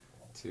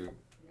2,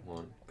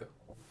 1, go.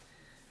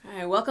 All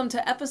right, welcome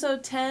to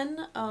episode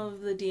 10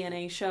 of the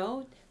DNA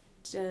show.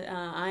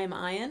 I'm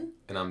Ian.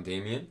 And I'm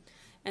Damien.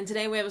 And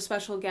today we have a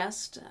special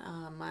guest,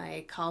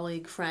 my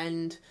colleague,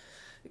 friend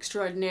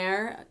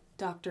extraordinaire,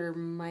 Dr.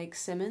 Mike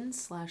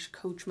Simmons /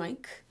 Coach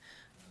Mike.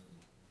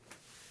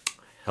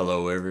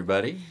 Hello,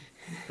 everybody.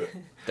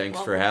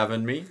 Thanks for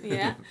having me.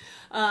 Yeah.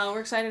 We're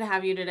excited to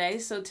have you today.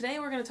 So today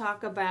we're going to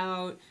talk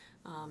about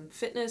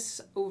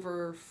fitness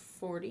over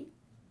 40,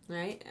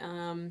 right?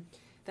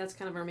 That's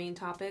kind of our main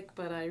topic,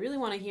 but I really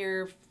want to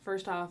hear,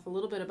 first off, a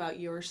little bit about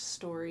your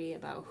story,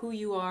 about who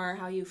you are,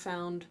 how you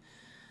found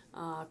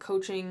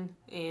coaching,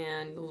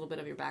 and a little bit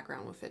of your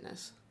background with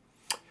fitness.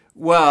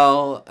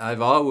 Well,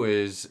 I've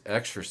always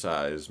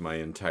exercised my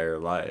entire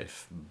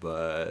life,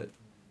 but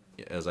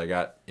as I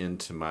got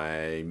into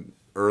my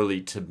early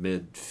to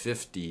mid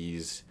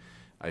 50s,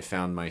 I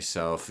found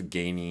myself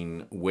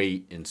gaining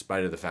weight in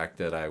spite of the fact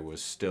that I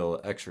was still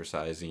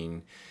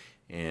exercising.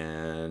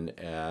 And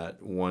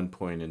at one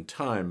point in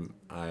time,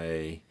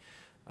 I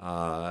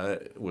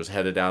was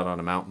headed out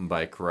on a mountain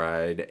bike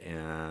ride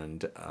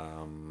and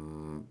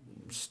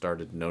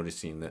started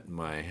noticing that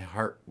my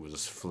heart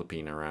was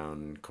flipping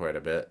around quite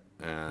a bit.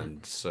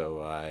 And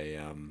so I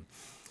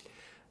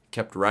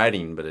kept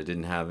riding, but I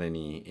didn't have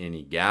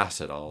any gas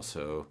at all.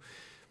 So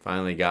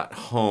finally got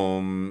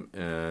home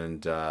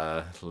and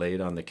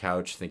laid on the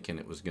couch thinking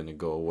it was going to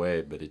go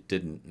away, but it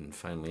didn't, and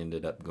finally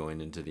ended up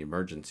going into the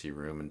emergency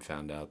room and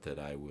found out that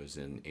I was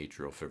in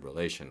atrial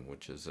fibrillation,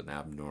 which is an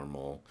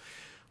abnormal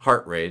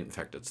heart rate. In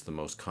fact, it's the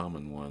most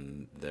common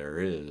one there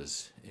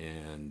is,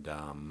 and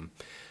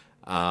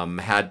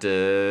had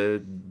to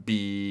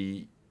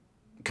be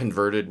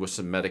converted with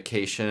some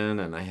medication,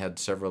 and I had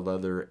several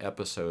other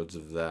episodes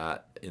of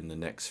that in the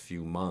next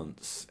few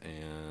months,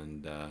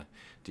 and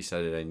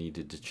decided I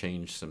needed to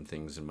change some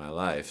things in my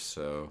life.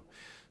 So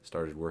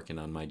started working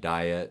on my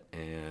diet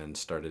and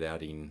started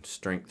adding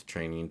strength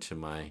training to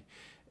my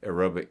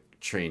aerobic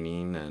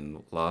training,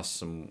 and lost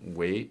some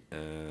weight,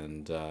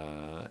 and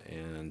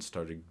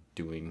started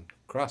doing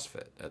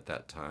CrossFit at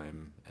that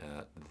time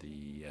at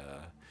the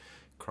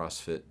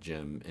CrossFit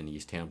gym in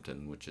East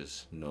Hampton, which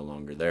is no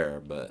longer there.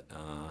 But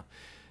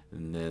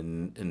and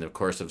then in the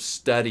course of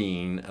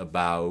studying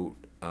about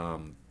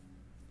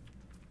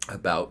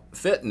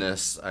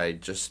fitness, I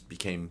just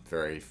became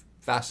very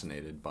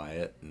fascinated by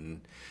it,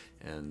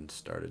 and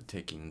started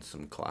taking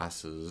some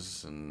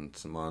classes and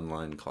some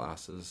online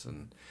classes,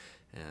 and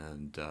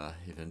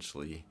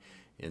eventually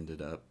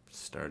ended up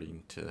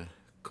starting to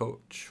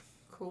coach.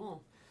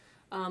 Cool.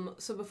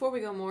 So before we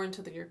go more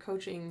into your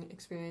coaching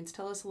experience,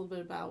 tell us a little bit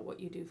about what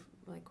you do,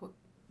 like what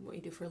you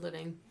do for a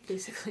living,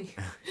 basically.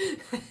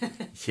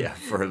 Yeah,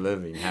 for a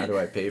living. How do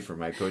I pay for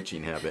my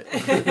coaching habit?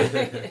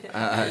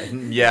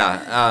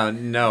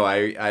 No,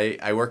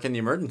 I work in the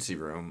emergency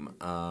room,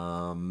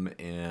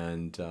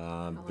 and How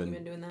long have you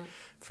been doing that?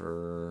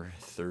 For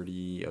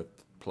 30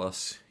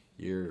 plus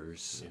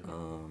years.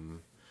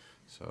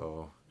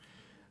 So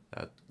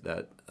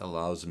that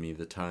allows me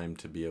the time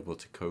to be able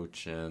to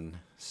coach and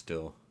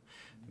still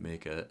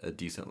make a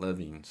decent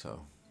living.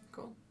 So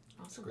Cool.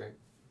 Awesome. That's great.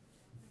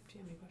 Do you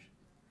have any questions?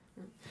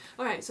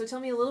 All right, so tell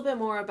me a little bit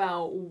more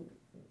about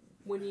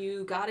when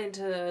you got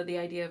into the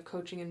idea of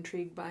coaching,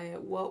 intrigued by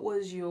it. What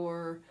was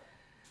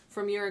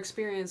from your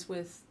experience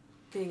with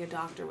being a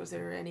doctor, was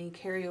there any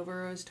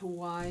carryover as to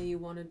why you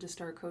wanted to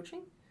start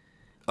coaching?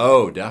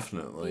 Oh,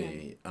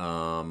 definitely.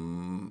 Yeah.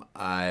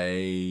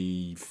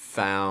 I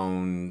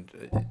found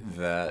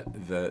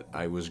that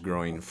I was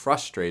growing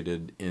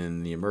frustrated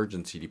in the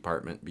emergency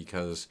department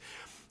because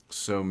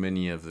so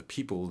many of the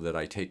people that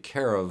I take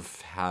care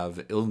of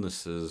have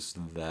illnesses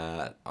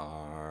that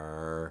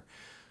are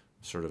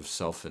sort of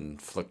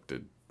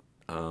self-inflicted.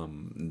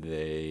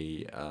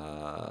 They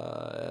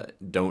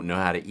don't know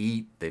how to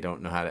eat, they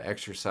don't know how to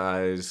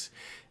exercise,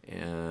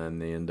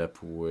 and they end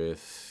up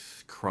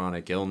with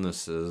chronic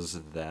illnesses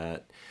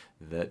that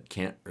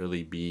can't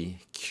really be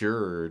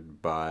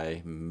cured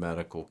by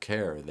medical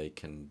care. They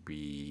can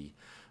be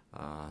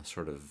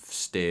sort of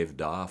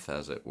staved off,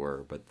 as it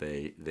were, but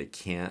they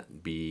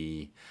can't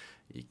be.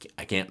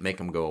 I can't make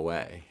them go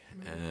away,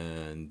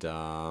 and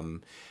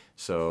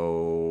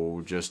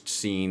so just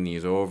seeing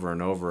these over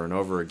and over and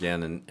over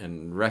again,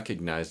 and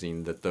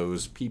recognizing that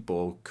those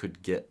people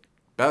could get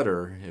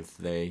better if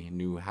they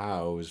knew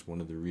how, is one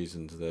of the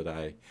reasons that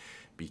I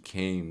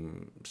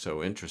became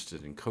so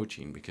interested in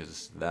coaching,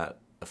 because that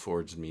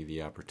affords me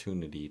the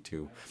opportunity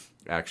to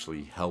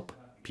actually help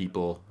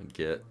people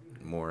get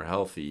more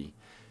healthy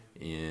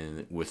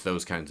with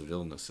those kinds of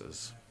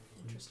illnesses.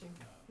 Interesting.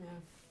 Yeah.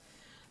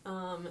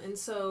 And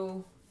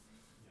so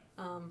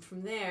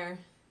from there,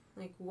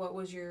 like, what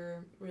was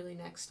your really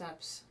next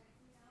steps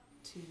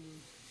to,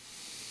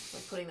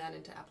 like, putting that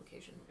into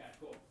application?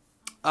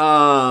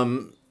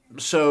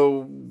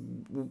 So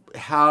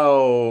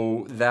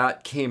how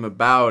that came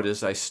about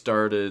is I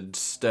started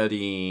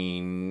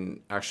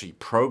studying actually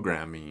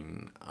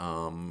programming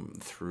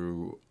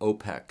through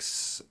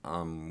OPEX,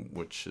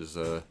 which is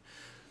a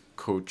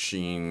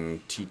coaching,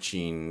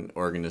 teaching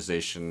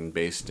organization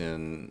based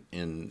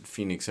in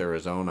Phoenix,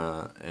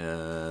 Arizona,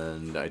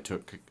 and I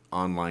took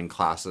online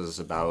classes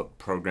about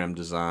program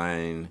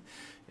design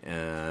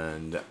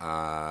and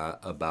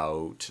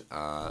about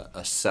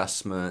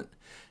assessment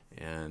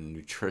and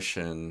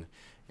nutrition,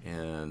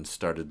 and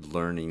started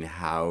learning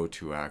how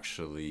to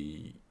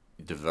actually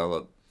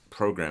develop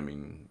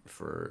programming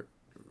for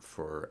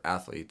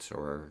athletes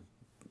or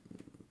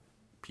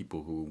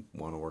people who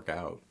want to work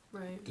out.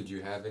 Right. Did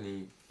you have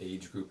any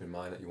age group in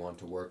mind that you wanted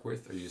to work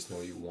with, or you just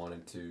know you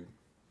wanted to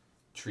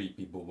treat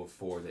people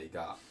before they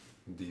got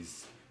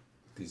these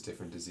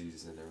different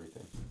diseases and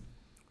everything?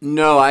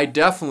 No, I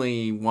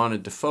definitely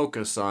wanted to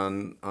focus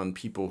on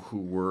people who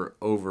were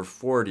over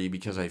 40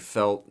 because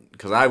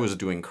I was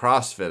doing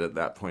CrossFit at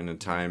that point in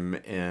time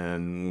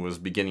and was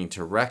beginning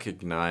to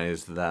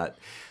recognize that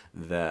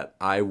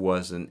I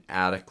wasn't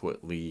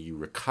adequately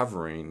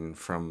recovering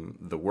from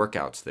the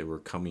workouts. They were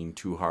coming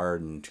too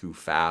hard and too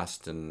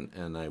fast,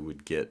 and I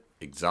would get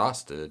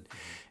exhausted.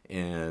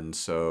 And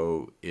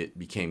so it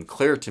became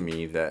clear to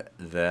me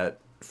that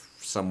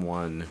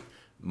someone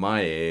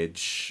my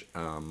age,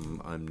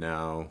 I'm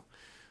now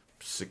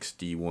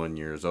 61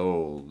 years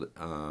old,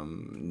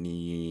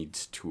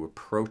 needs to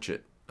approach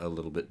it a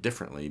little bit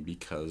differently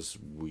because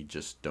we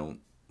just don't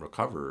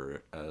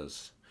recover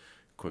as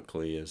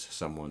quickly as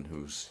someone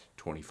who's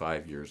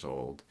 25 years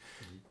old.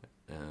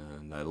 Mm-hmm.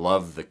 And I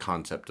love the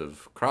concept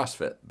of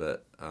CrossFit,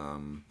 but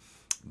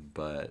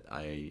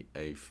I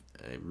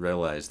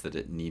realized that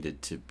it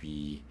needed to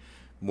be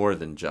more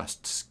than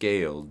just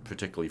scaled,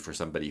 particularly for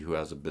somebody who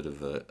has a bit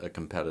of a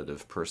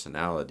competitive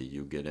personality.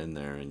 You get in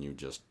there and you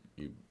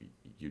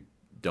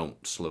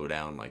don't slow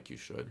down like you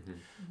should.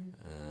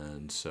 Mm-hmm.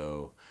 And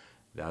so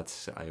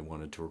I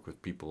wanted to work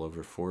with people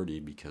over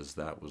 40 because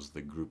that was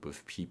the group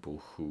of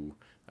people who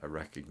I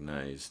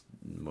recognized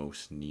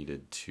most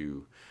needed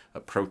to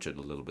approach it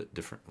a little bit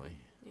differently.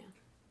 Yeah.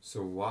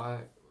 So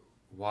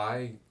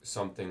why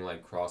something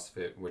like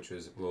CrossFit, which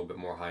is a little bit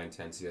more high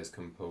intensity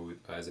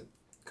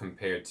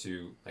compared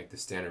to like the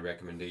standard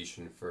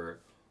recommendation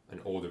for an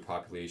older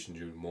population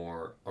to do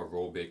more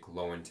aerobic,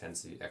 low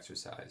intensity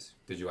exercise?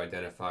 Did you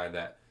identify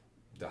that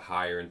the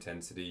higher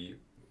intensity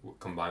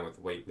combined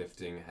with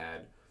weightlifting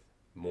had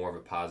more of a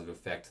positive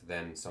effect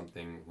than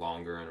something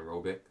longer and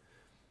aerobic?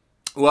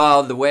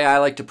 Well, the way I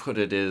like to put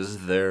it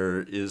is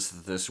there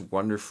is this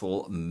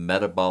wonderful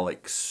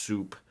metabolic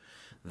soup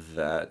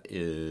that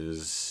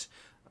is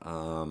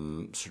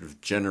sort of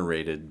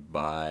generated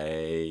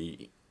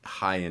by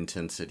high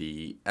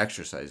intensity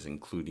exercise,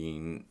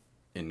 including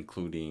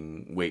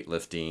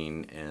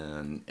weightlifting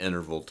and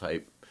interval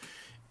type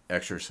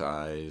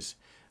exercise,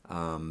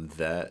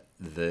 that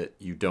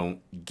you don't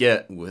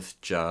get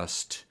with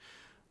just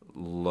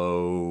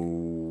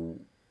low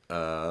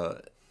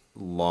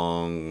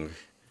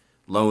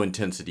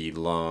intensity,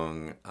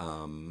 long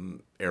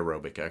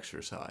aerobic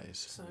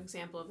exercise. So an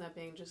example of that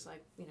being just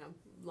like,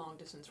 long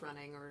distance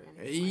running or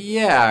anything like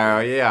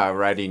Yeah,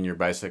 riding your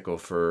bicycle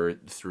for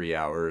 3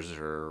 hours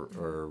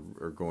or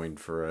going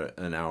for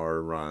an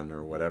hour run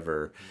or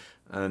whatever.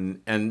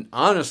 And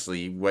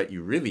honestly, what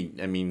you really,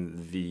 I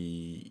mean,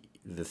 the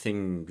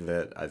thing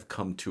that I've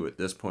come to at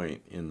this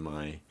point in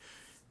my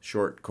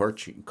short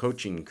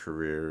coaching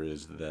career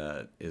is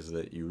that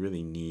you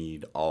really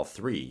need all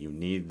three. You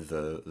need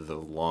the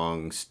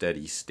long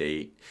steady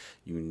state,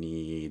 you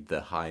need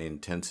the high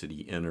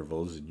intensity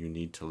intervals, and you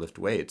need to lift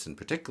weights. And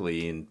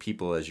particularly in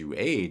people as you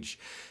age,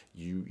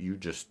 you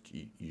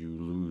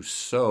lose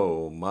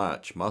so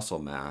much muscle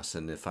mass.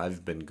 And if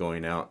I've been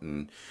going out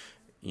and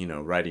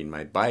riding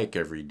my bike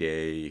every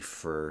day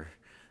for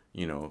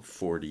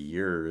 40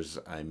 years,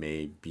 I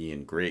may be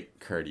in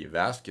great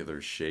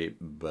cardiovascular shape,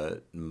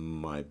 but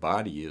my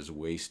body is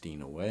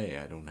wasting away.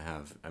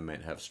 I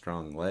might have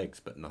strong legs,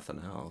 but nothing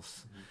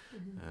else.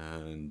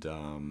 Mm-hmm. And,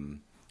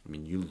 I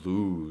mean, you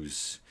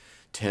lose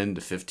 10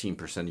 to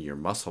 15% of your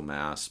muscle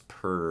mass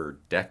per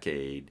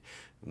decade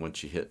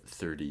once you hit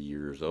 30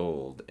 years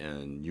old,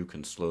 and you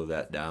can slow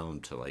that down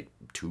to like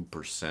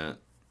 2%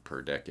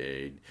 per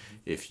decade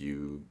if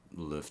you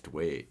lift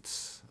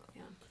weights.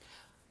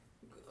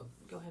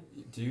 Go ahead.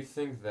 Do you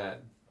think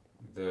that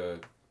the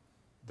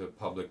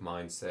public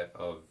mindset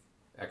of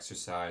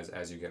exercise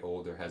as you get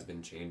older has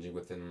been changing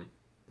within,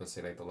 let's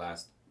say, like the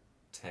last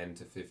 10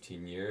 to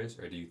 15 years,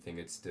 or do you think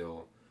it's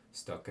still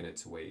stuck in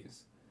its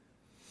ways?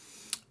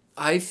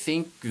 I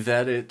think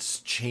that it's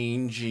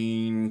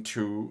changing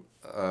to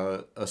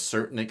a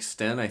certain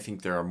extent. I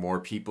think there are more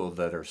people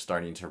that are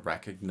starting to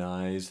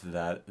recognize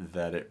that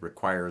it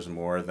requires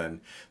more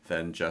than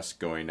just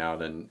going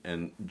out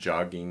and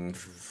jogging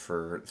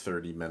for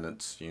 30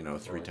 minutes,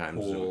 three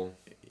times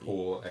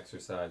pool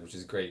exercise, which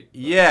is great.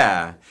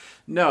 Yeah.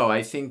 No,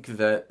 I think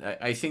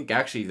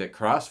actually that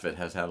CrossFit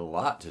has had a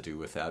lot to do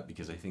with that,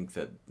 because I think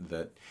that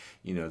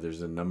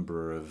there's a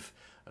number of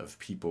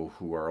people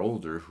who are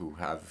older who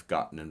have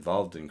gotten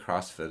involved in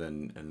CrossFit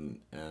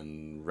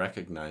and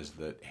recognize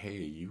that, hey,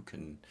 you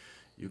can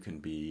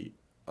be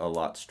a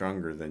lot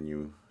stronger than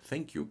you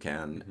think you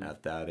can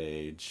at that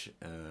age.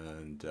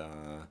 And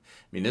I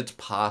mean, it's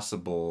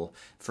possible.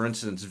 For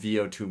instance,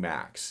 VO2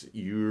 max.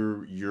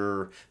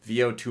 Your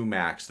VO2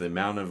 max, the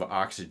amount of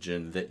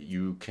oxygen that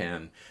you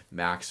can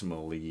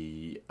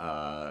maximally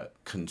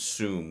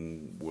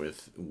consume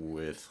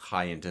with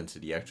high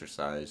intensity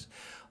exercise.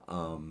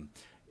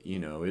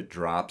 It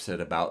drops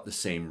at about the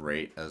same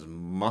rate as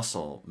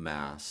muscle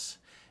mass.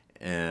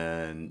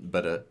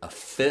 But a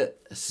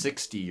fit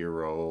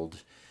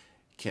 60-year-old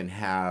can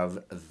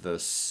have the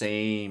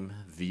same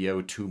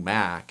VO2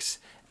 max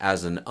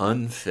as an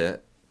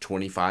unfit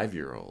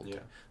 25-year-old. Yeah.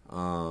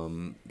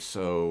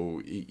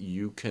 So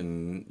you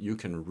can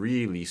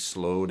really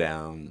slow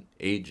down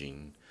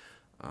aging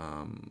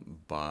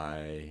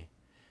by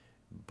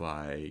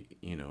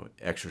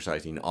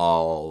exercising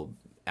all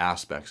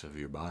aspects of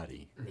your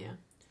body. Yeah.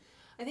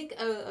 I think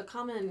a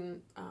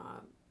common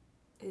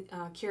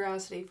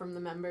curiosity from the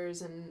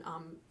members and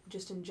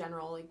just in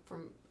general, like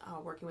from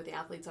working with the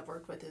athletes I've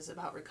worked with, is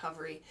about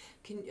recovery.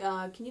 Can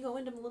you go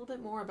into a little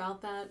bit more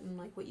about that and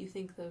like what you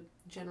think the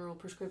general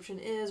prescription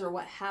is, or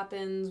what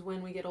happens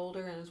when we get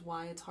older and is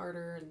why it's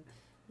harder and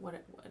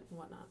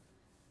whatnot?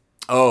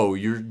 Oh,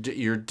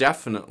 you're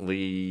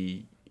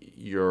definitely,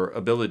 your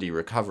ability to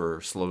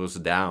recover slows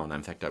down.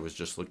 In fact, I was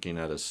just looking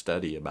at a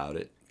study about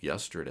it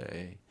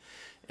yesterday.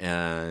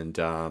 And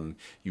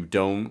you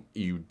don't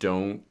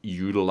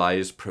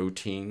utilize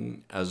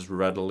protein as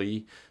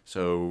readily.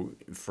 So,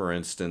 for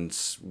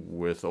instance,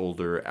 with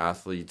older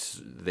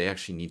athletes, they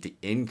actually need to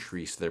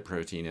increase their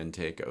protein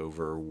intake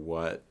over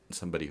what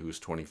somebody who's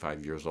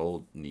 25 years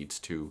old needs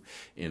to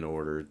in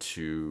order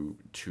to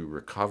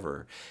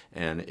recover.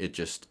 And it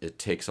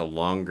takes a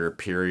longer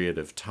period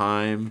of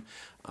time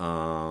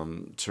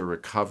to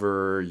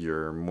recover.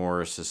 You're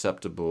more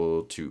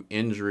susceptible to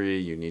injury.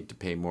 You need to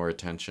pay more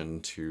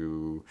attention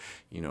to,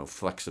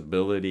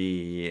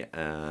 flexibility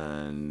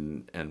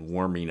and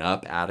warming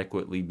up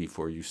adequately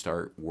before you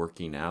start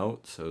working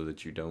out so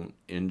that you don't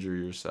injure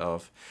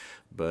yourself.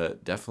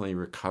 But definitely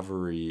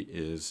recovery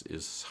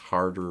is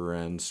harder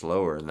and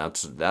slower, and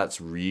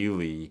that's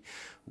really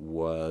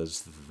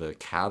was the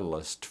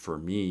catalyst for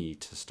me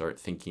to start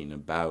thinking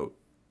about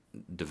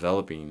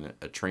developing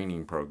a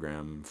training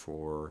program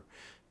for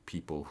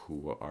people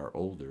who are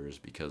older, is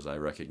because I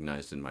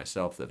recognized in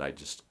myself that I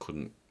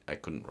couldn't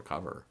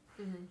recover.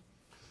 Mm-hmm.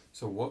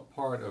 So what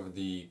part of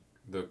the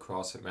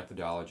CrossFit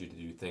methodology did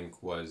you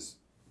think was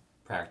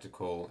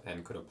practical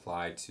and could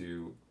apply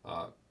to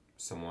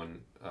someone,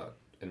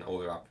 an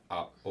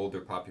older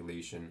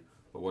population,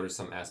 but what are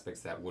some aspects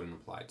that wouldn't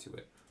apply to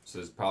it? So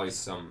there's probably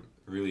some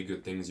really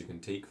good things you can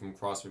take from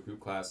CrossFit group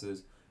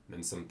classes, and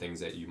then some things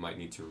that you might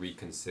need to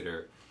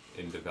reconsider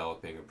in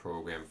developing a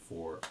program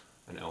for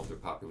an elder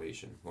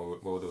population.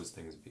 What would those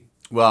things be?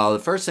 Well, the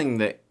first thing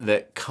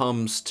that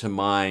comes to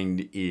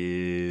mind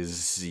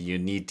is you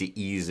need to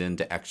ease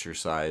into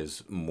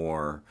exercise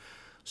more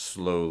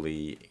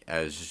slowly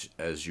as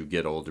you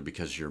get older,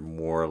 because you're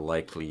more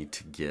likely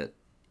to get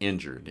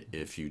injured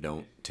if you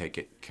don't take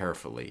it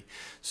carefully.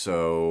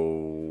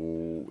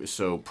 So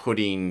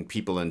putting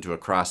people into a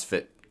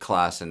CrossFit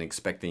class and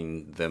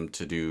expecting them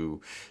to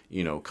do,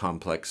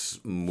 complex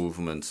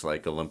movements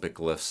like Olympic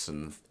lifts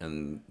and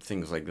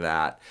things like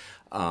that,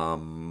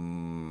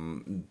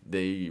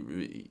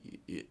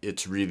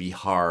 it's really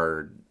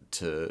hard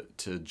to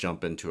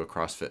jump into a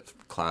CrossFit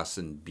class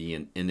and be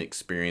an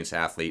inexperienced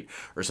athlete,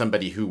 or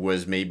somebody who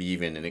was maybe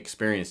even an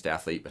experienced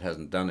athlete but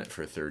hasn't done it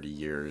for 30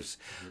 years.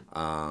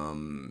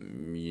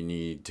 You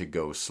need to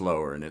go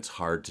slower, and it's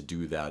hard to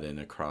do that in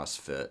a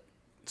CrossFit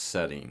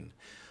setting.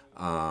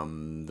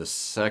 The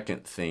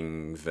second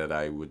thing that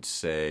I would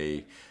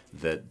say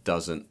that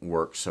doesn't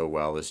work so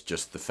well is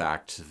just the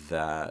fact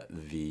that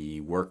the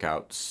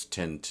workouts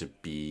tend to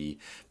be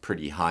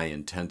pretty high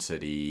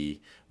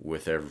intensity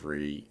with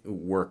every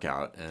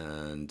workout,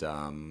 and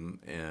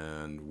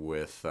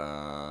with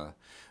the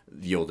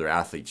older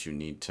athletes, you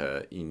need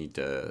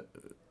to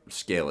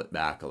scale it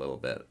back a little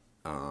bit.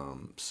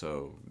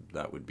 So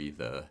that would be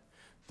the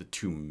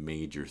two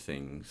major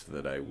things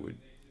that I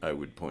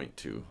would point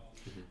to.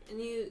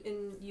 And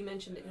you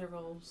mentioned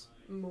intervals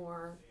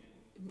more.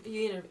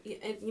 You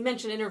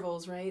mentioned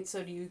intervals, right?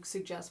 So do you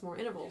suggest more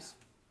intervals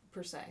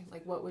per se?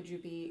 Like what would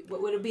it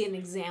be an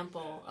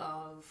example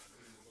of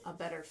a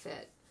better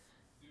fit?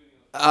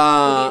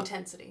 The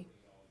intensity.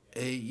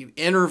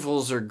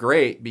 Intervals are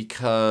great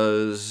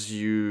because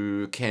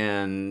you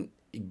can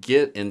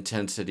get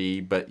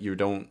intensity, but you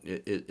don't.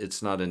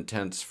 It's not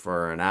intense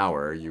for an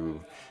hour.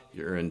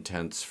 You're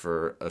intense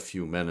for a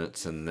few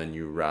minutes, and then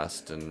you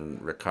rest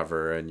and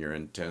recover, and you're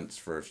intense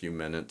for a few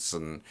minutes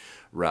and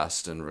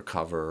rest and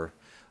recover.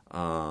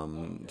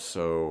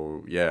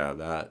 So yeah,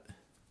 that.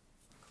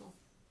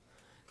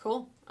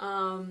 Cool.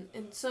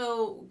 And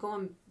so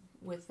going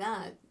with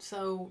that,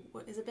 so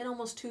has it been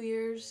almost 2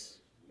 years,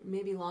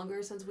 maybe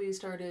longer, since we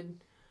started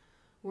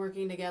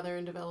working together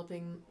and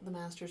developing the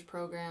master's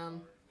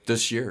program?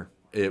 This year.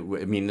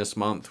 This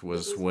month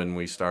was when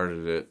we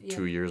started it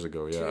 2 years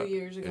ago. Yeah. 2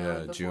 years ago. Yeah,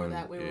 Before June.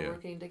 that, we were Yeah.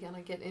 working to kind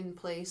of get in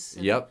place.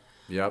 And, Yep.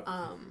 Yep.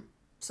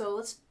 So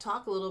let's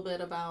talk a little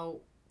bit about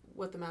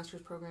what the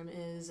master's program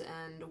is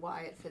and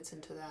why it fits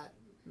into that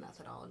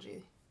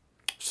methodology.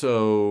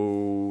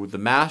 So the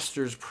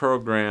master's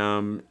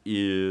program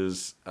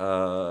is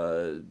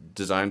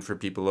designed for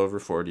people over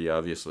 40,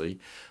 obviously,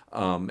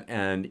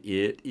 and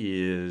it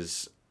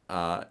is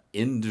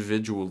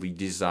individually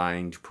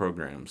designed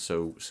program.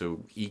 So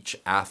each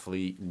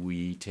athlete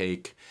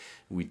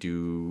we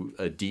do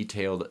a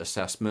detailed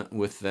assessment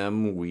with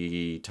them.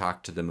 We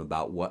talk to them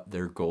about what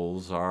their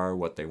goals are,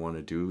 what they want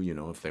to do.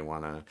 If they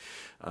want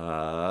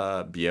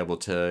to be able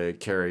to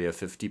carry a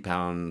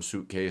 50-pound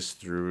suitcase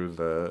through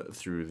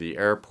the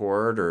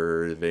airport,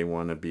 or they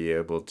want to be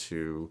able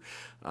to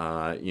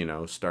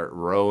start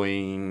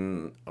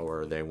rowing,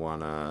 or they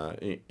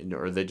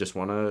just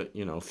want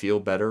to feel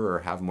better or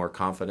have more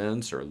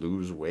confidence or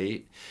lose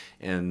weight.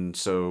 And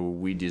so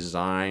we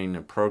design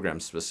a program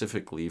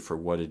specifically for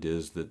what it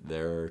is that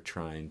they're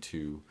trying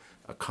to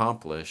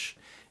accomplish,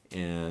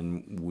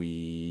 and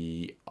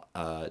we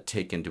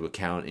take into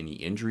account any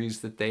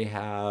injuries that they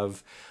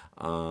have,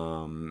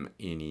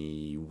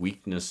 any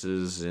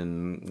weaknesses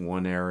in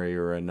one area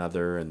or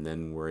another, and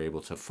then we're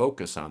able to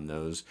focus on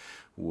those,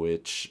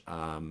 which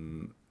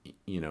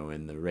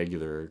in the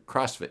regular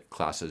CrossFit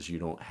classes, you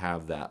don't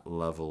have that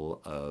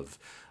level of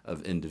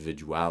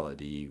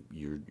individuality.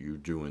 You're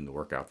doing the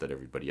workout that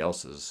everybody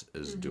else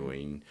is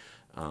doing,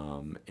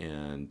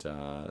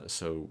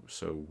 so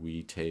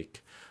we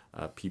take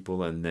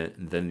people, and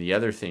then the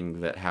other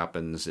thing that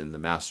happens in the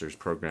master's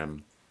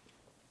program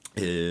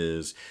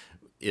is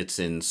it's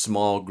in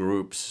small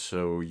groups.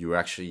 So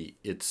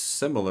it's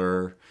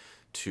similar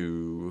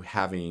to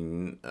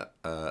having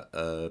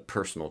a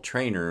personal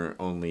trainer,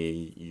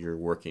 only you're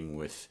working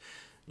with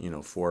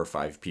 4 or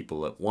 5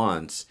 people at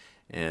once,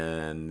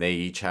 and they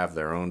each have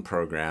their own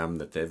program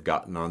that they've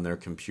gotten on their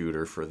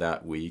computer for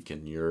that week,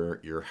 and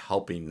you're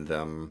helping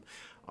them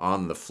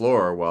on the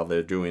floor while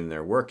they're doing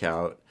their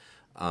workout.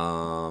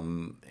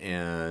 And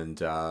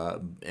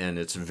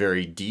it's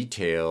very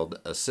detailed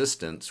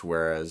assistance,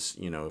 whereas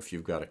if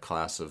you've got a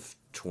class of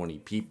 20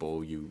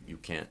 people, you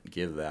can't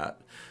give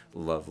that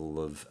level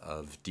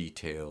of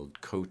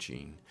detailed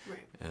coaching.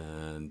 Right.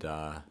 And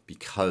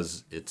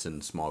because it's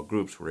in small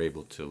groups, we're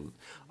able to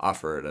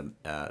offer it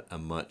at a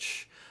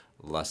much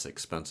less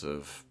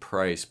expensive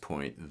price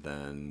point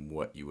than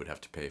what you would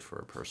have to pay for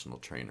a personal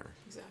trainer.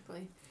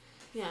 Exactly.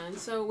 Yeah, and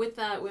so with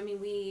that, we've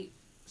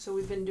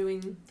been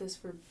doing this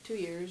for 2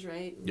 years,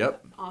 right?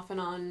 Yep. Off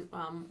and on,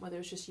 whether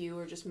it's just you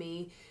or just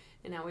me,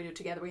 and now we do it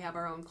together. We have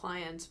our own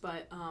clients,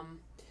 but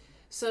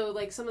so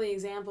like some of the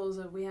examples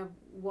of, we have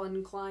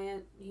one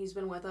client, he's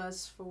been with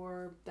us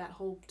for that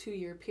whole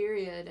 2-year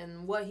period,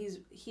 and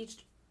he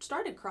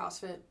started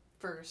CrossFit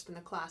first in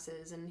the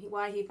classes, and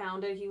why he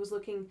found it, he was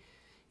looking,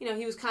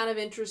 he was kind of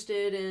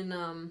interested in,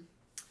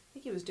 I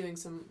think he was doing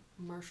some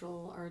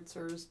martial arts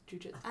or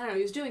jiu-jitsu. I don't know,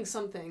 he was doing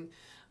something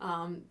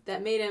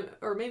that made him,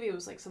 or maybe it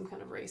was like some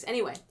kind of race.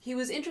 Anyway, he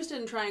was interested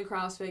in trying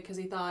CrossFit because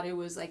he thought it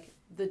was like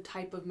the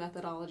type of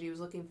methodology he was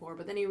looking for.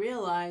 But then he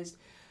realized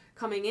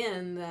coming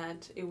in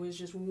that it was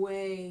just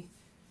way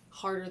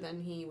harder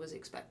than he was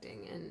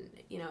expecting. And,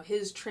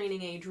 his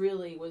training age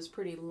really was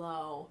pretty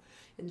low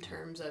in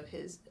terms of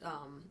his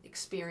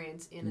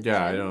experience in a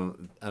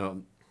gym. I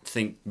don't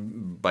think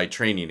by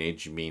training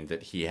age you mean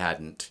that he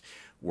hadn't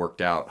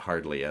worked out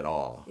hardly at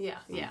all. Yeah.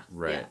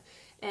 Right.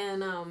 Yeah.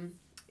 And,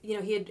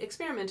 he had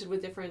experimented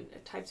with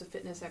different types of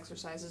fitness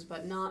exercises,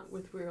 but not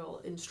with real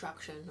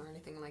instruction or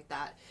anything like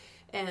that.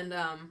 And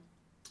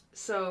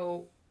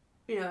so,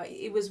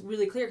 it was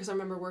really clear, because I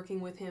remember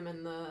working with him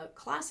in the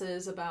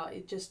classes about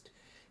it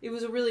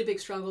was a really big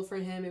struggle for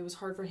him. It was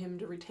hard for him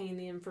to retain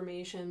the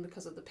information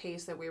because of the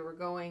pace that we were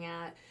going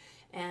at.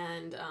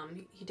 And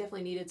he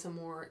definitely needed some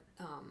more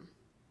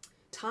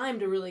time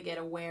to really get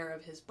aware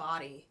of his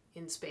body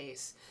in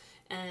space.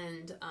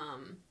 And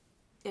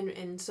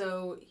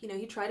so,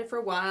 he tried it for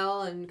a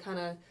while and kind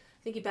of,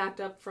 I think he backed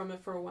up from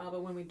it for a while,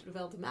 but when we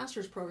developed the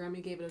master's program,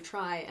 he gave it a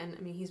try.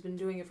 And he's been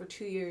doing it for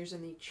 2 years,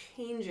 and the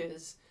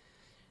changes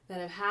that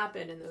have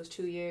happened in those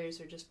 2 years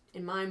are just,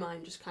 in my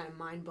mind, just kind of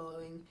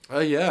mind-blowing. Oh,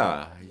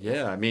 yeah.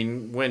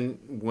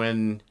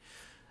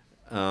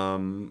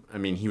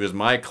 When he was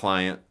my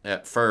client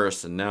at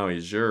first, and now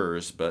he's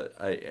yours, but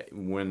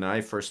when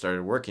I first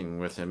started working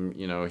with him,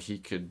 he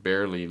could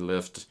barely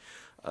lift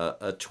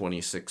a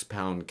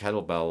 26-pound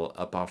kettlebell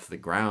up off the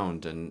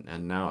ground,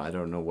 and now I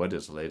don't know what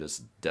his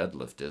latest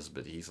deadlift is,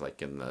 but he's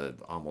like in the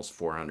almost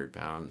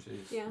 400-pound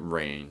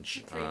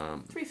range.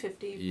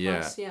 350 yeah,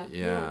 plus,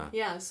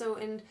 yeah. So,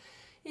 and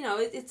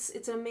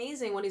it's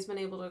amazing what he's been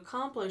able to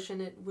accomplish,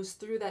 and it was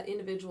through that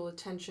individual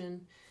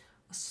attention,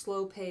 a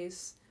slow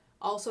pace,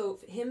 also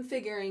him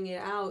figuring it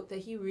out that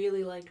he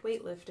really liked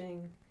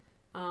weightlifting,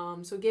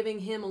 so giving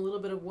him a little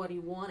bit of what he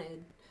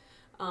wanted.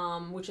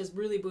 which has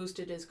really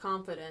boosted his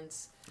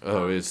confidence.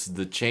 Oh, it's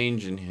the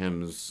change in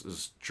him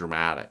is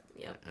dramatic.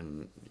 Yep.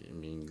 And I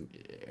mean,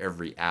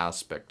 every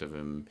aspect of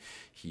him,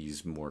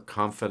 he's more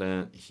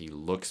confident. He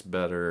looks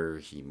better.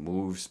 He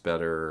moves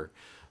better.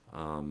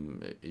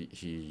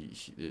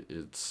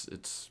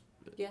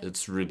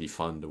 It's really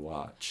fun to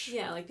watch.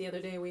 Yeah, like the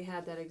other day we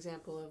had that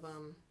example of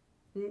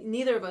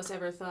neither of us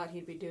ever thought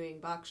he'd be doing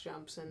box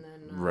jumps, and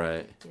then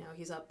Right.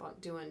 he's up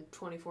doing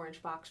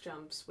 24-inch box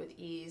jumps with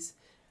ease,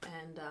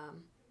 and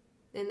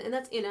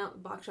that's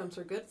box jumps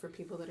are good for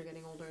people that are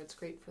getting older. It's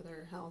great for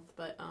their health,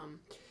 but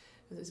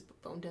is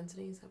bone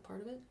density, is that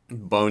part of it?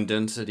 Bone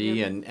density.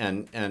 Yep.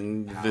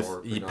 and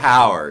Power, the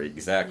power,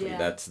 exactly. Yeah.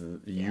 That's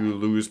you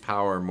lose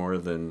power more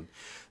than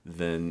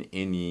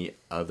any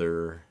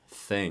other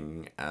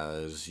thing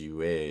as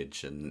you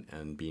age,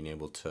 and being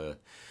able to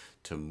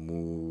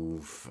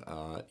move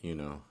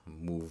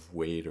move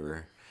weight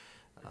or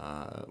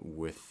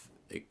with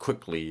it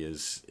quickly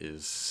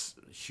is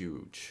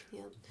huge.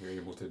 Yeah. You're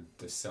able to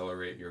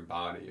decelerate your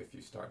body if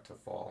you start to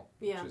fall.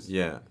 Yeah. Which is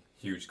Yeah.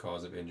 huge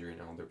cause of injury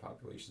in older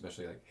population,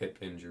 especially like hip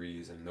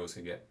injuries, and those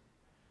can get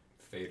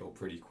fatal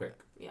pretty quick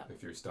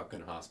if you're stuck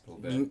in a hospital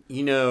bed.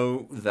 You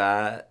know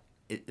that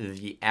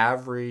the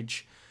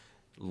average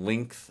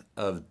length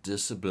of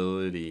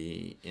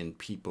disability in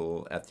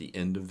people at the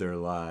end of their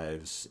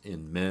lives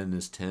in men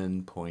is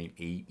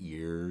 10.8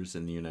 years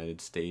in the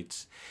United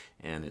States,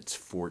 and it's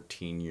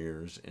 14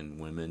 years in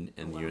women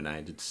in the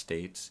United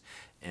States,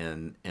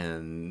 and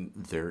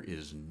there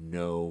is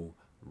no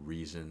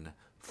reason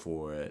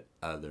for it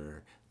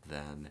other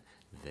than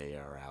they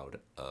are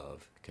out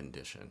of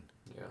condition.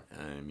 Yeah.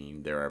 I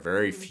mean, there are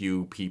very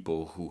few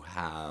people who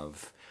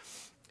have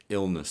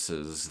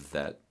illnesses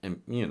that,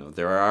 and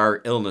there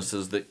are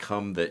illnesses that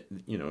come that,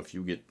 if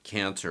you get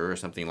cancer or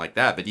something like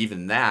that, but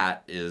even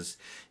that is,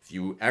 if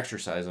you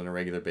exercise on a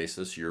regular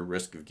basis, your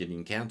risk of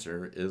getting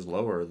cancer is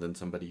lower than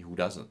somebody who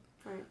doesn't.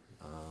 Right.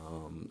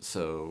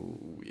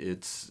 So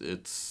it's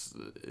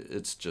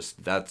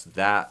just that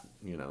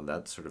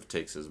sort of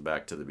takes us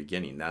back to the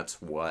beginning.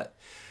 That's what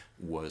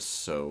was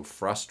so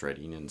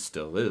frustrating, and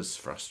still is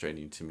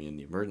frustrating to me in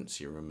the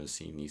emergency room, is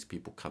seeing these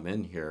people come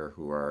in here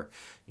who are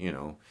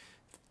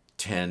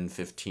 10,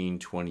 15,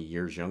 20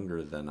 years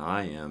younger than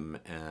I am,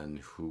 and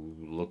who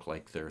look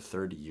like they're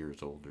 30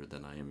 years older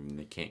than I am.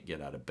 They can't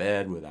get out of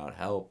bed without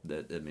help.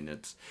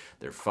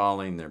 They're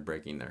falling, they're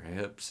breaking their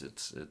hips.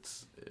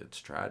 It's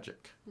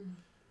tragic.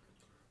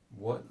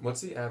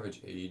 What's the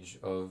average age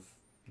of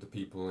the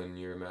people in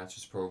your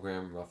Matches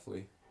program,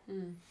 roughly?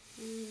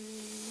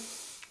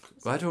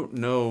 I don't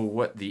know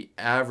what the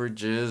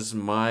average is.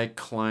 My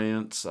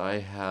clients, I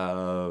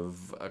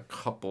have a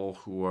couple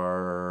who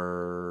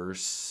are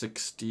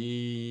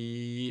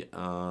 60,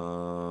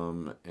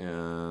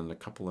 and a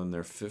couple in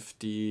their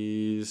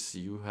 50s.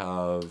 You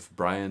have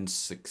Brian,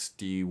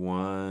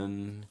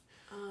 61.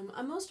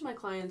 Most of my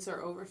clients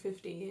are over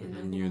 50, and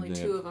And then only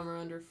two of them are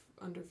under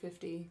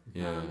 50.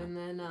 Yeah. And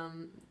then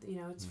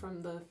it's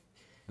from the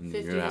And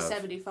 50 to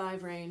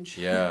 75 range.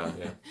 Yeah.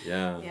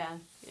 Yeah.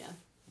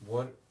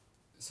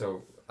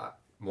 So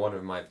one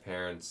of my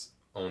parents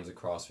owns a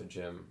CrossFit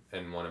gym,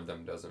 and one of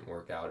them doesn't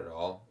work out at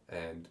all,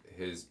 and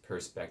his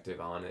perspective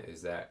on it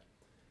is that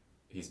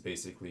he's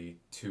basically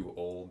too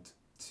old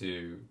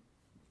to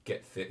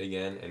get fit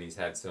again, and he's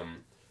had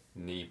some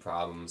knee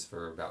problems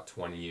for about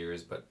 20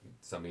 years, but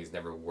something he's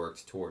never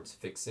worked towards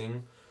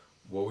fixing.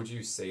 What would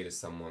you say to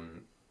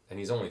someone, and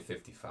he's only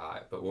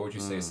 55, but what would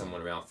you say to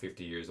someone around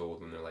 50 years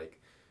old when they're like,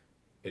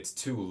 it's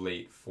too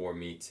late for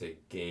me to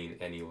gain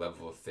any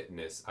level of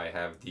fitness. I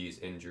have these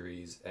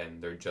injuries,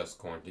 and they're just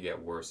going to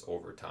get worse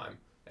over time.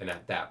 And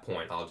at that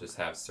point, I'll just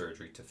have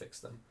surgery to fix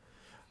them.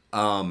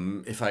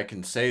 If I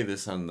can say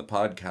this on the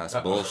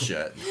podcast,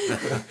 bullshit.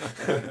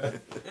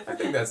 I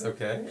think that's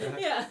okay.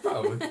 Yeah.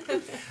 Probably.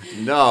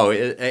 No,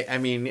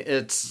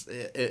 it's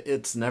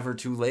never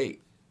too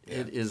late. Yeah.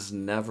 It is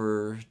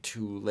never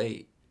too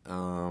late.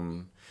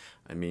 I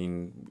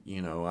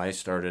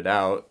started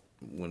out,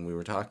 when we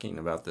were talking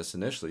about this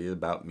initially,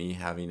 about me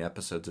having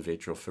episodes of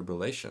atrial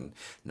fibrillation,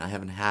 and I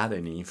haven't had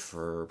any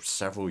for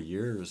several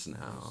years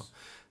now.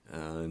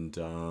 And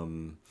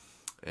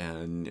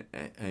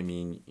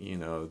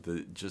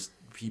just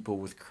people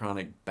with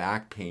chronic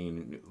back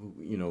pain,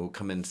 who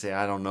come in and say,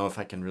 I don't know if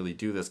I can really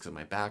do this because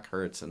my back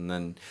hurts. And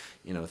then,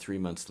 3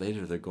 months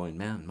later, they're going,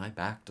 man, my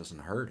back doesn't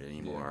hurt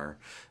anymore.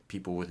 Yeah.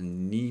 People with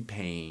knee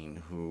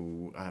pain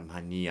who, my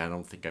knee, I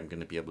don't think I'm going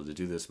to be able to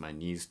do this. My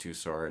knee's too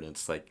sore. And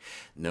it's like,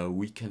 no,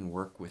 we can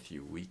work with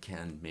you. We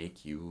can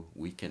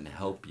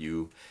help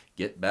you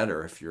get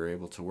better if you're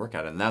able to work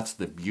out. And that's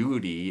the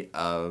beauty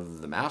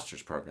of the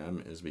master's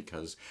program, is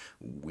because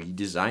we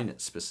design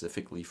it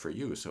specifically for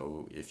you.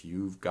 So if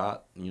you've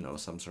got,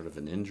 some sort of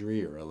an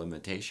injury or a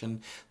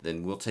limitation,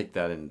 then we'll take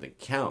that into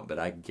account. But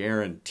I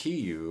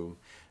guarantee you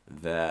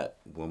that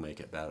we'll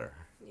make it better.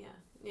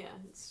 Yeah,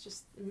 it's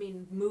just,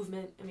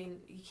 movement.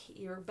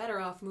 You're better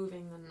off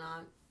moving than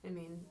not.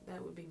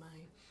 That would be my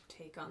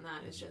take on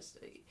that. It's just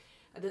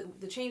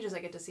the changes I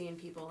get to see in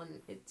people, and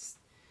it's,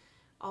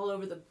 all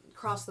over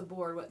across the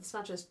board. It's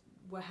not just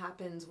what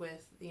happens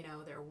with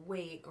their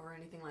weight or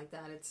anything like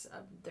that. It's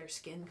their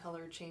skin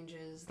color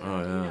changes,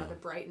 their, the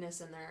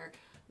brightness in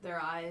their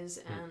eyes,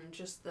 and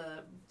just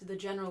the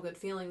general good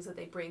feelings that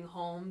they bring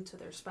home to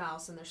their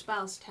spouse, and their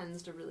spouse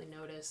tends to really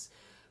notice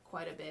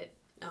quite a bit.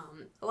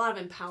 A lot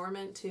of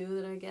empowerment too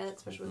that I get,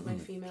 especially with my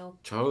female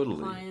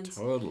clients.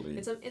 Totally.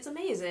 It's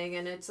amazing,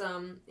 and it's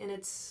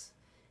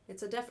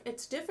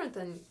different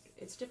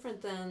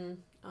than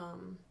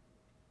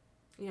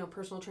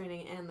personal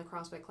training and the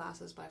CrossFit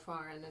classes by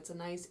far, and it's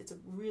a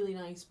really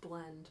nice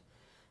blend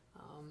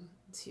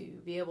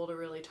to be able to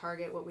really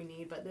target what we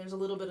need. But there's a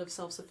little bit of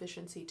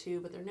self-sufficiency too,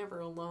 but they're never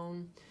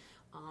alone.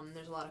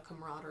 There's a lot of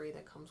camaraderie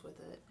that comes with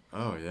it.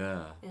 Oh,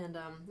 yeah. And,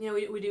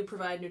 we do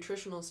provide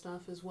nutritional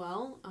stuff as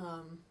well.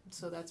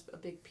 So that's a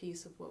big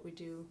piece of what we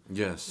do.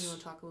 Yes. You want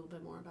to talk a little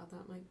bit more about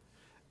that, Mike?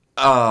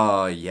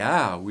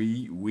 Yeah.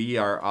 We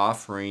are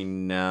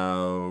offering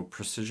now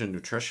Precision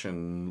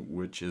Nutrition,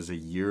 which is a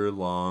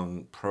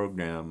year-long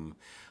program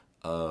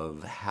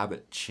of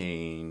habit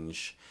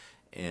change,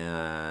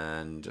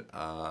 and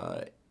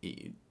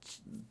it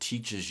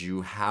teaches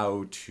you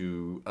how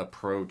to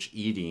approach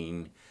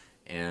eating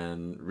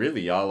and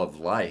really all of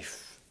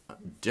life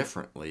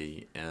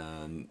differently.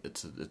 And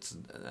it's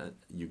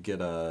you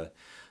get a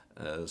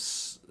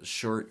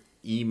short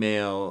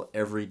email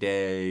every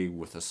day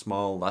with a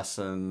small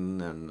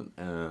lesson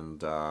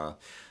and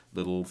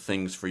little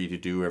things for you to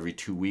do every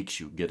 2 weeks.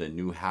 You get a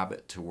new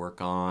habit to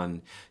work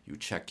on. You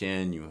check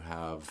in. You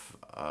have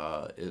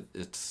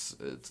it's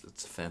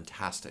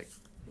fantastic.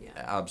 Yeah.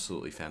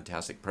 Absolutely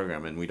fantastic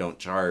program, and we don't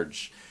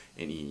charge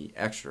any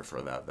extra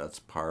for that. That's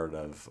part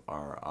of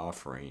our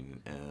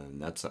offering,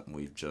 and that's something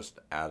we've just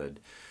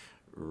added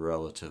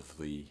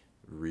relatively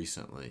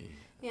recently.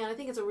 Yeah, and I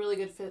think it's a really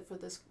good fit for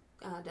this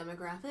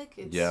demographic.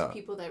 It's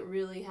people that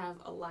really have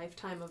a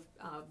lifetime of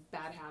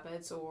bad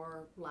habits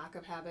or lack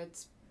of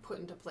habits put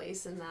into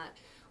place, and that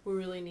we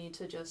really need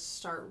to just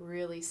start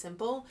really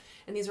simple.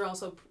 And these are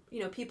also,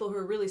 people who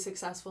are really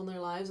successful in their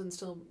lives and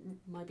still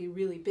might be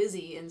really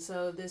busy. And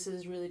so this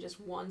is really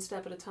just one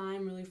step at a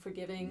time, really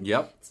forgiving.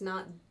 Yep. It's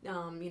not,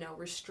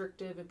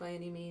 restrictive by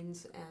any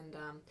means. And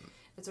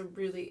it's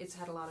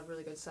had a lot of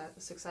really good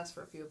success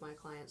for a few of my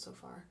clients so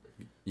far.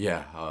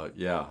 Yeah.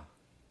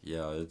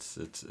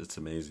 It's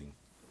amazing.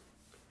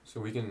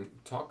 So we can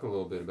talk a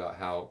little bit about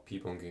how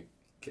people can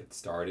get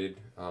started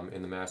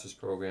in the master's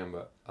program,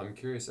 but I'm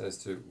curious as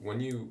to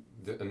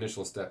the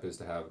initial step is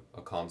to have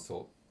a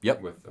consult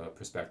with a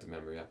prospective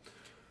member,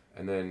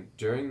 and then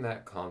during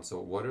that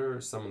consult, what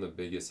are some of the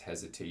biggest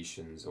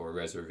hesitations or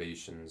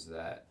reservations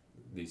that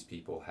these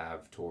people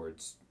have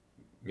towards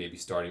maybe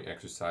starting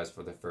exercise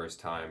for the first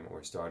time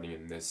or starting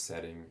in this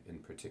setting in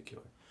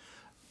particular?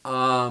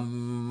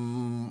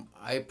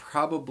 I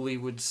probably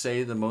would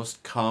say the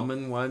most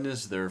common one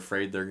is they're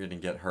afraid they're going to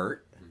get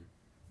hurt.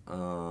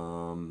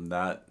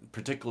 That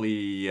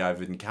particularly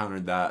I've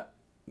encountered that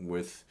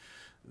with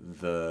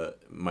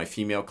my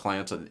female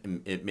clients.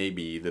 It may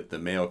be that the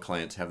male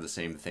clients have the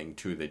same thing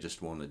too. They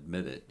just won't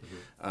admit it.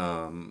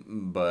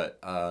 But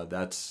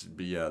that's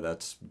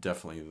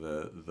definitely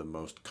the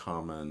most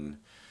common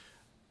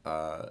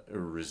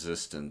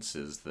resistance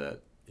is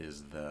that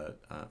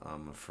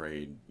I'm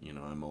afraid,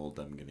 I'm old,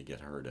 I'm going to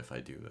get hurt if I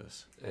do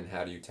this. And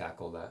how do you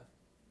tackle that?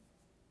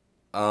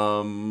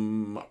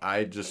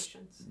 I just,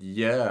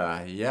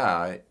 I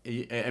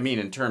mean,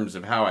 in terms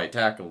of how I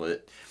tackle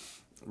it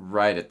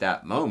right at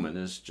that moment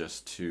is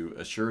just to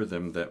assure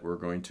them that we're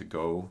going to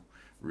go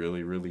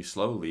really, really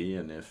slowly.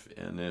 And if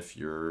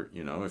you're,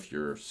 if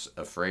you're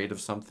afraid of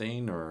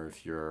something, or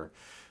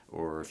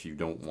if you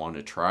don't want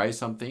to try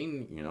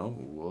something,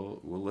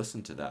 we'll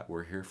listen to that.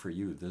 We're here for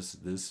you. This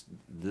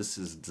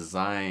is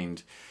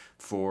designed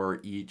for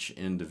each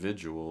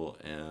individual,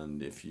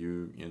 and if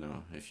you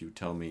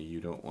tell me you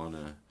don't want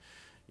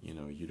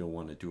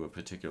to do a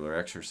particular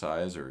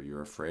exercise, or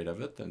you're afraid of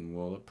it, then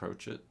we'll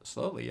approach it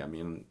slowly. I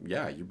mean,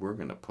 we're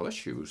going to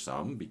push you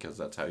some because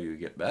that's how you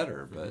get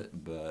better, but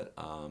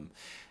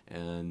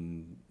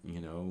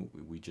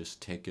we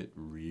just take it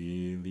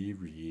really,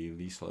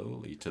 really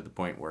slowly, to the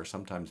point where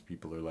sometimes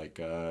people are like,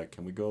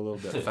 can we go a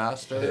little bit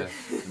faster?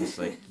 And it's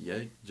like,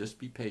 just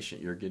be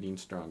patient. You're getting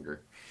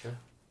stronger. Sure.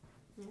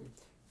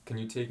 Can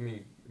you take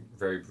me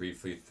very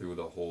briefly through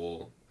the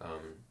whole,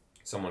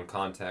 someone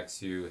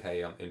contacts you,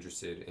 hey, I'm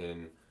interested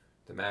in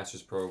the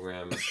master's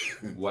program.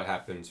 What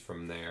happens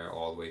from there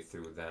all the way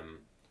through them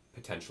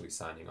potentially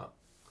signing up?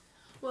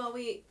 Well,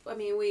 we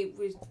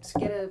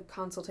get a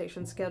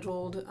consultation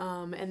scheduled,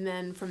 and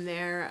then from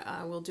there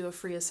we'll do a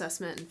free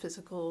assessment and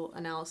physical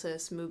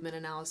analysis, movement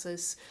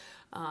analysis,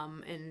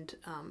 and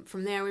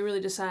from there we really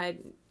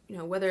decide,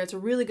 whether it's a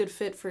really good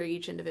fit for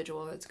each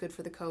individual. It's good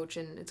for the coach,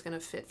 and it's going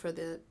to fit for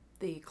the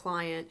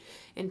client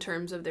in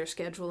terms of their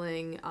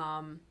scheduling,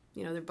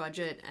 their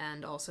budget,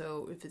 and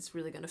also if it's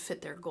really going to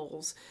fit their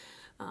goals.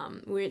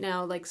 We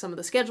now, like, some of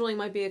the scheduling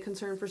might be a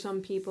concern for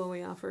some people.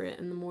 We offer it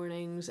in the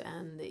mornings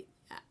and the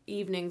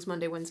evenings,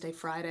 Monday, Wednesday,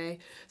 Friday.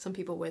 Some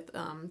people with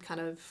kind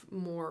of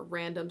more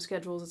random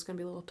schedules, it's going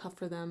to be a little tough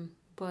for them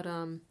But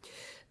and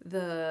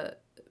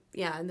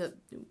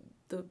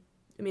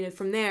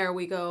from there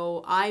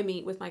I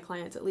meet with my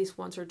clients at least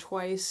once or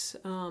twice,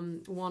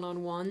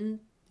 one-on-one.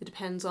 It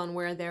depends on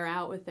where they're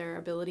at with their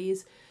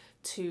abilities,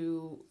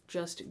 to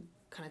just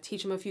kind of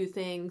teach them a few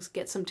things,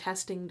 get some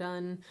testing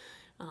done.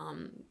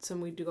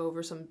 We do go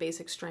over some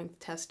basic strength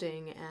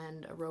testing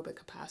and aerobic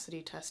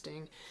capacity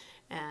testing,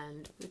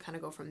 and we kind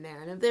of go from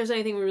there. And if there's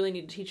anything we really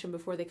need to teach them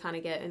before they kind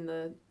of get in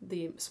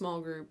the small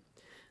group,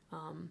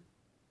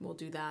 we'll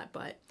do that.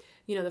 But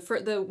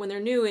when they're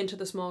new into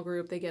the small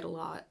group, they get a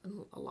lot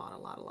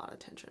of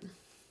attention.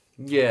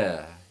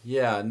 Yeah,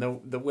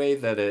 and the way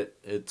that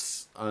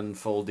it's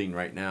unfolding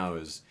right now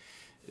is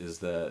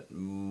that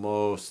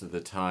most of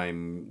the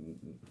time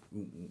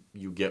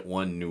you get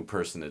one new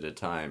person at a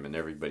time, and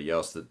everybody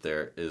else that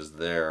is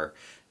there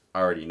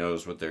already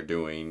knows what they're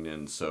doing,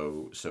 and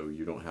so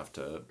you don't have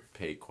to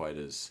pay quite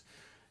as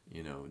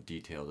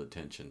detailed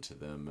attention to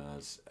them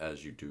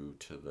as you do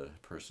to the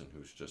person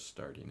who's just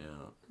starting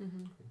out.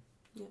 Mm-hmm.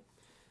 Yeah.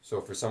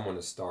 So for someone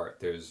to start,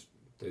 there's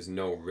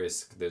no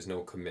risk, there's no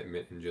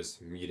commitment in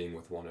just meeting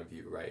with one of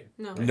you, right?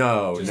 No.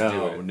 No.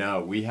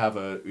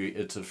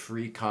 It's a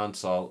free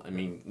consult. I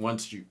mean,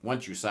 once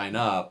you sign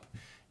up,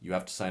 you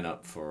have to sign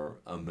up for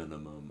a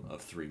minimum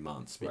of 3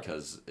 months,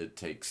 because it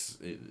takes,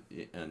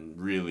 and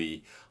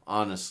really,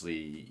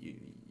 honestly,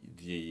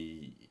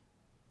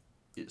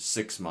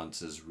 6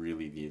 months is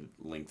really the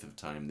length of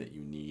time that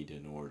you need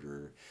in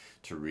order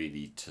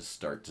to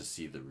start to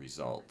see the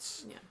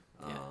results. Yeah.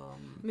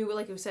 Yeah.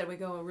 Like you said, we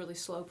go in really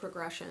slow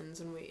progressions,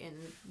 and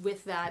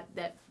with that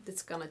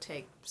it's gonna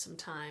take some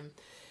time.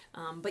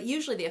 But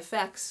usually the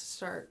effects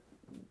start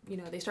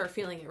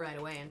feeling it right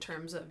away in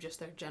terms of just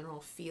their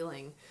general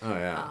feeling. Oh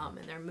yeah.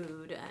 And their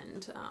mood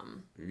and.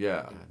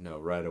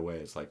 Right away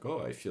it's like,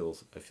 oh, I feel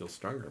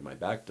stronger. My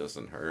back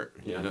doesn't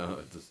hurt. Yeah.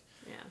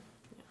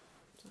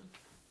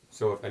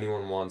 So if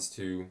anyone wants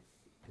to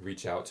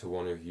reach out to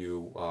one of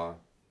you,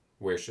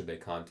 where should they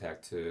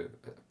contact to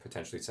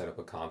potentially set up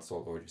a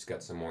consult or just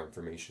get some more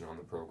information on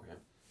the program?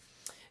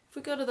 If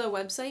we go to the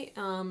website,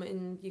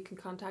 and you can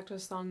contact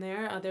us on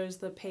there, there's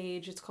the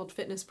page. It's called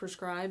Fitness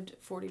Prescribed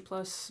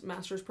 40+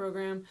 Masters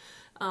Program.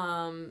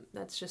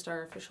 That's just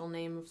our official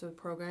name of the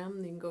program.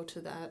 You can go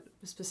to that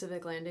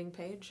specific landing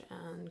page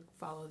and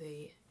follow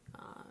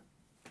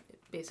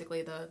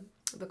basically the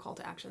call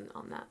to action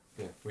on that.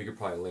 Yeah, we could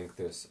probably link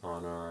this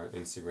on our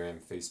Instagram,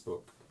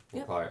 Facebook.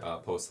 We'll probably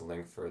post a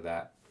link for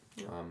that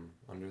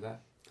under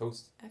that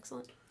post.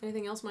 Excellent.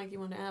 Anything else, Mike, you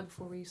want to add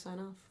before we sign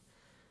off?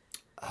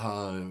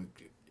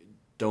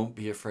 Don't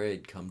be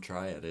afraid. Come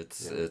try it.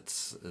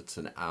 It's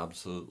an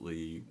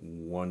absolutely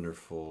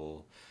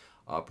wonderful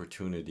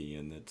opportunity,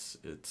 and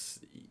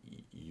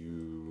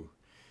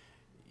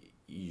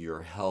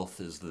your health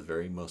is the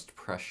very most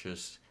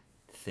precious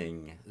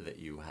thing that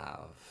you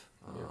have.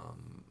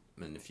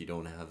 And if you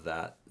don't have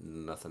that,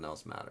 nothing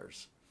else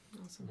matters.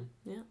 Awesome.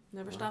 Yeah.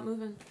 Never stop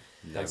moving.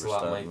 Thanks a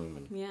lot, Mike.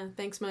 Moving. Yeah.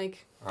 Thanks,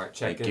 Mike. All right.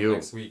 Check Thank in you.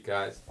 next week,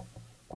 guys.